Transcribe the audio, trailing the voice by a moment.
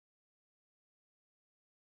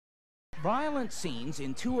Violent scenes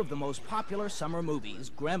in two of the most popular summer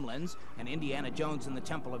movies, Gremlins and Indiana Jones and the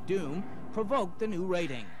Temple of Doom, provoked the new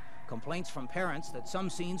rating. Complaints from parents that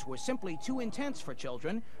some scenes were simply too intense for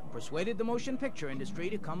children persuaded the motion picture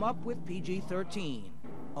industry to come up with PG-13,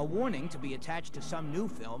 a warning to be attached to some new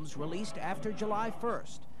films released after July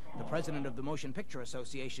 1st. The president of the Motion Picture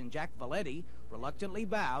Association, Jack Velez-Mitchell, reluctantly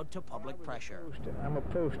bowed to public pressure. I was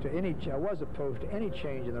opposed to any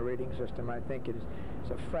change in the rating system. I think it's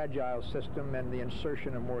a fragile system, and the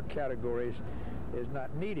insertion of more categories is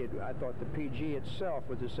not needed. I thought the PG itself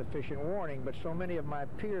was a sufficient warning, but so many of my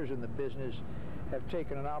peers in the business have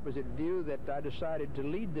taken an opposite view that I decided to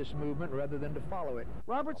lead this movement rather than to follow it.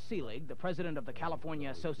 Robert Seelig, the president of the California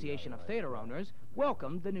Association of Theater Owners,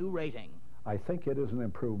 welcomed the new rating. I think it is an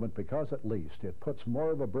improvement because at least it puts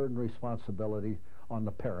more of a burden responsibility on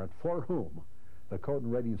the parent for whom the code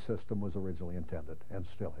and rating system was originally intended and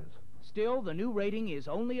still is. Still, the new rating is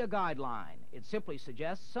only a guideline. It simply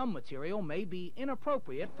suggests some material may be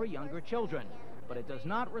inappropriate for younger children, but it does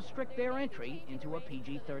not restrict their entry into a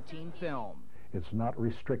PG-13 film. It's not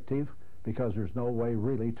restrictive because there's no way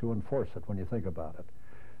really to enforce it when you think about it.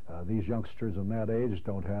 These youngsters in that age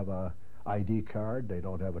don't have a ID card, they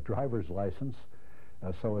don't have a driver's license,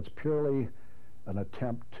 so it's purely an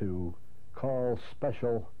attempt to call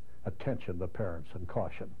special attention to parents and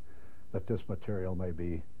caution that this material may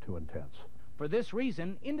be too intense. For this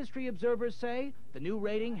reason, industry observers say the new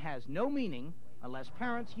rating has no meaning unless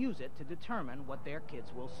parents use it to determine what their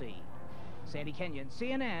kids will see. Sandy Kenyon,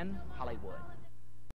 CNN, Hollywood.